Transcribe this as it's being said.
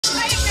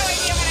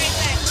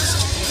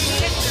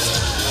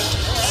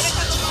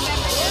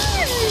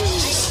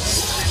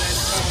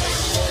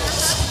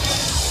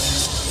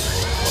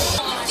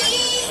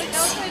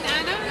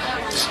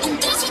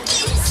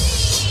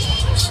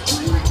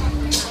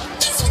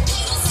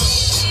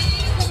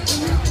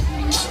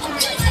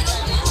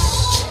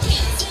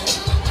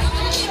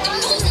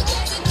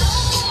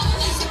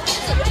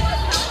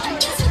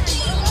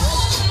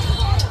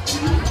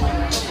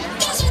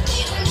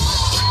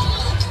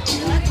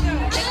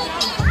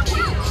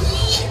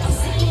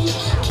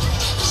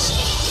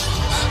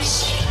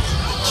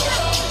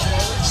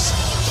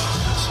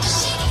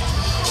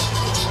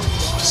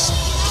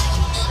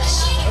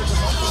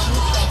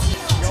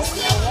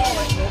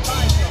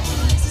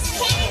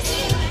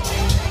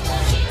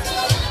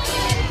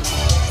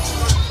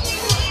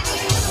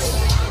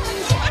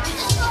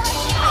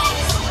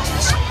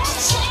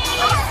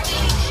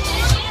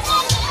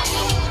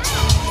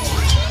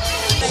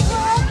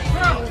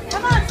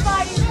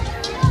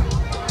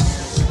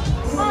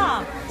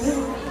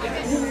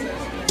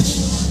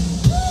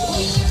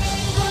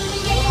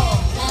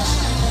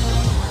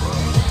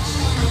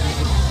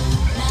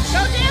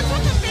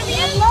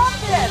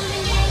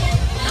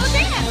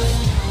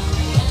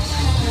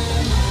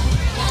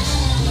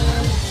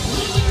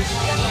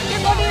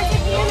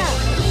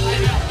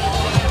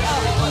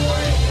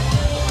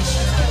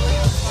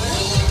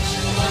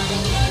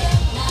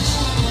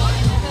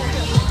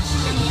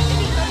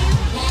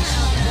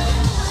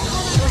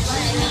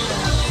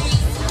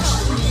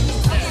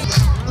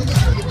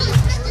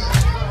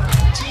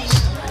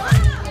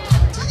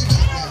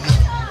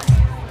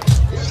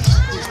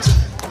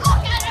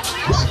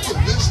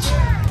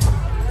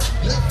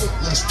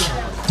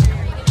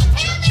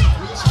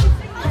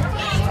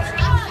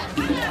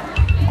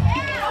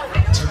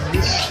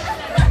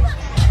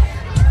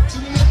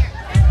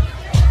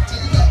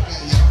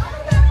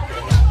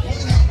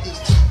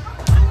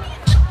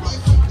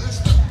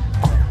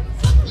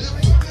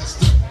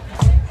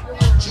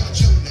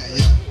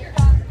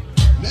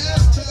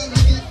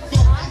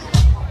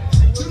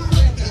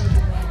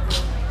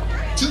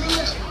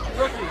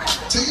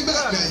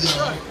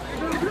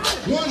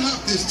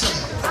this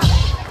time.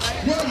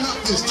 One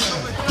hop this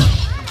time.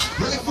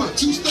 Right foot,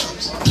 2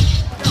 stumps.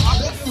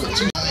 Left foot,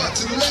 2. Slide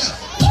to the left.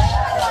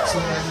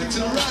 Slide to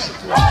the right.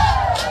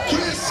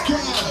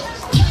 Crisscross.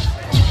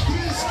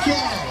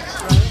 Crisscross.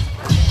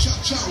 Chop,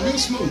 chop, real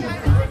smooth.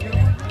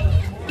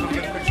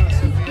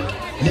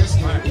 Let's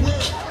go.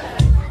 Work.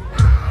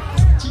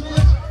 To the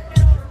left.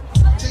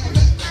 Take it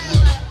back.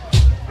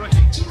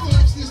 2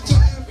 hops this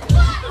time. 2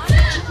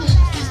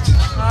 hops this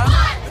time.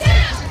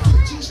 Right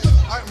foot, 2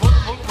 stumps.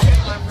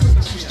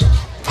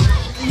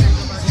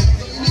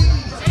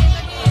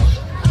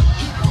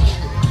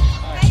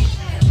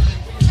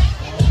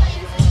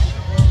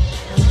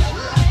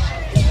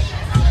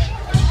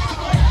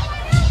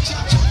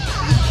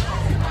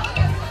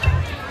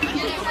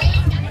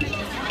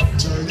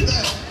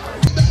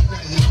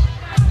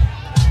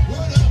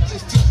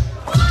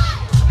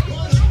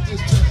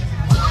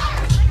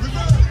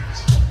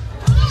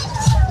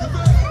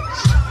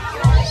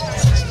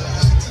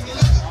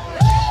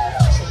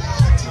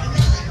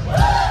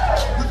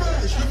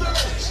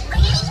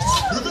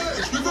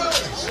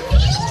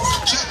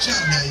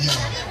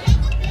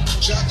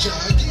 Cha-cha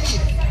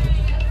again.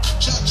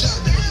 Cha-cha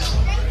now,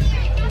 y'all.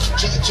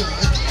 Cha-cha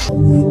again.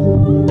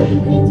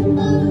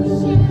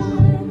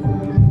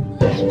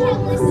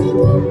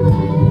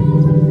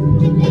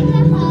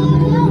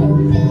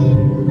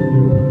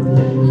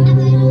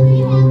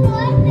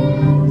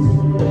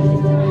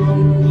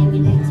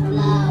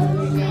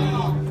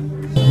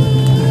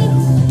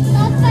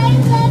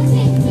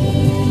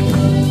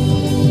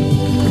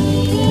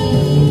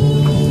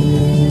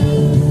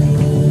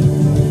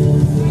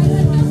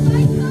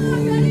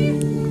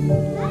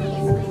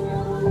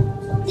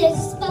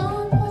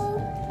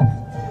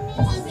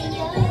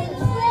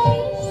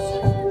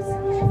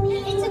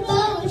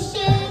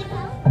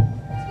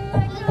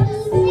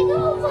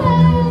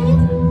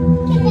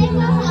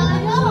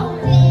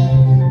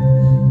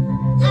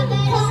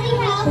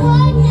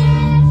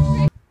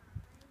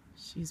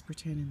 She's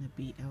pretending to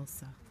be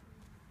Elsa.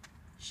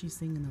 She's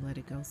singing the Let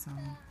It Go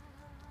song.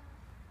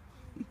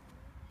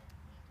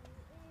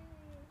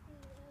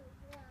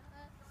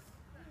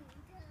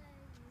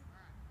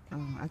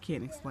 I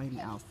can't explain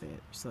the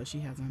outfit. So she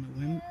has on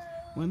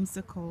a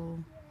whimsical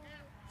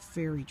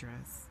fairy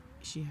dress.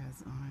 She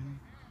has on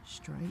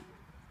striped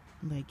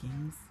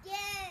leggings.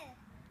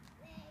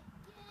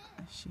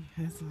 She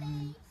has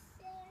on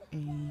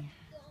a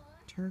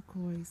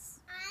turquoise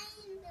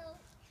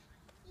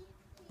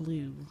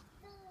blue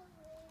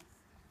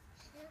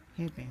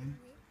headband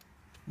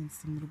and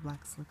some little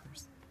black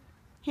slippers.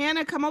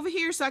 Hannah, come over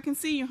here so I can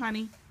see you,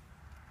 honey.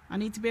 I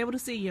need to be able to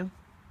see you.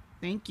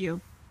 Thank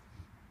you.